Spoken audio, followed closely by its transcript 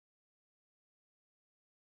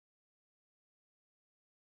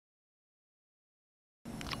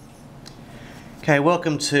Okay,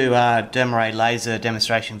 welcome to Dermaray Laser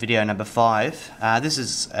demonstration video number 5. This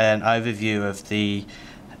is an overview of the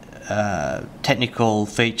technical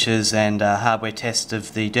features and hardware test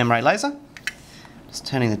of the Dermaray Laser. Just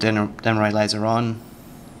turning the Dermaray Laser on,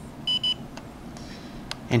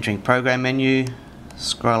 entering program menu,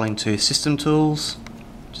 scrolling to system tools,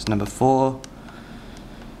 which is number 4.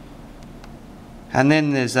 And then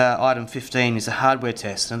there's item 15 is a hardware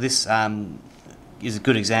test. Now this is a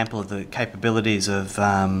good example of the capabilities of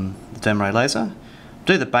the Dermaray Laser.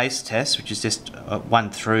 Do the base test, which is just a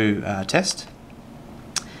 1 through test.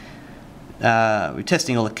 We're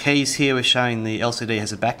testing all the keys here. We're showing the LCD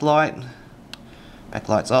has a backlight.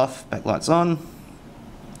 Backlight's off, backlight's on.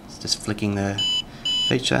 It's just flicking the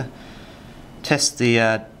feature. Test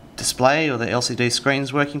the display or the LCD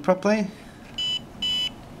screen's working properly.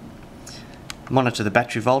 Monitor the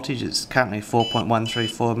battery voltage. It's currently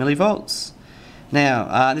 4.134 millivolts.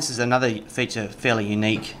 Now, this is another feature fairly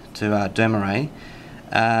unique to Dermaray.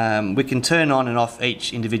 We can turn on and off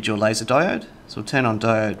each individual laser diode. So we'll turn on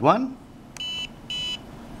diode 1.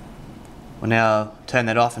 We'll now turn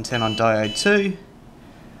that off and turn on diode 2.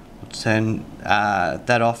 We'll turn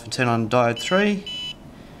that off and turn on diode 3.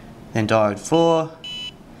 Then diode 4.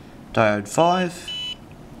 Diode 5.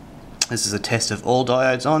 This is a test of all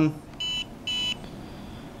diodes on.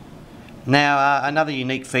 Now, another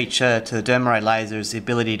unique feature to the Dermaray Laser is the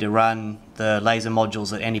ability to run the laser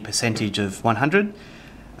modules at any percentage of 100.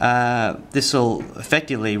 This will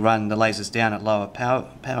effectively run the lasers down at lower power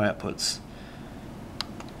outputs.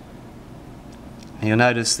 And you'll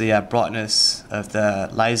notice the brightness of the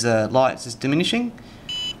laser lights is diminishing.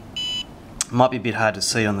 Might be a bit hard to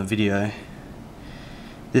see on the video.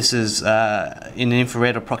 This is in an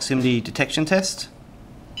infrared or proximity detection test.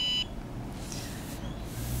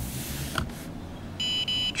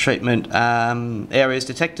 Treatment areas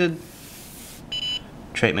detected,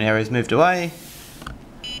 treatment areas moved away,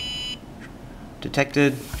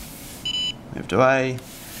 detected, moved away.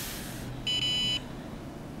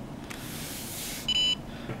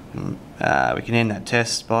 We can end that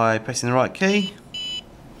test by pressing the right key,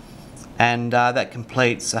 and that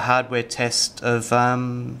completes a hardware test of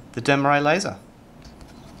the Dermaray Laser.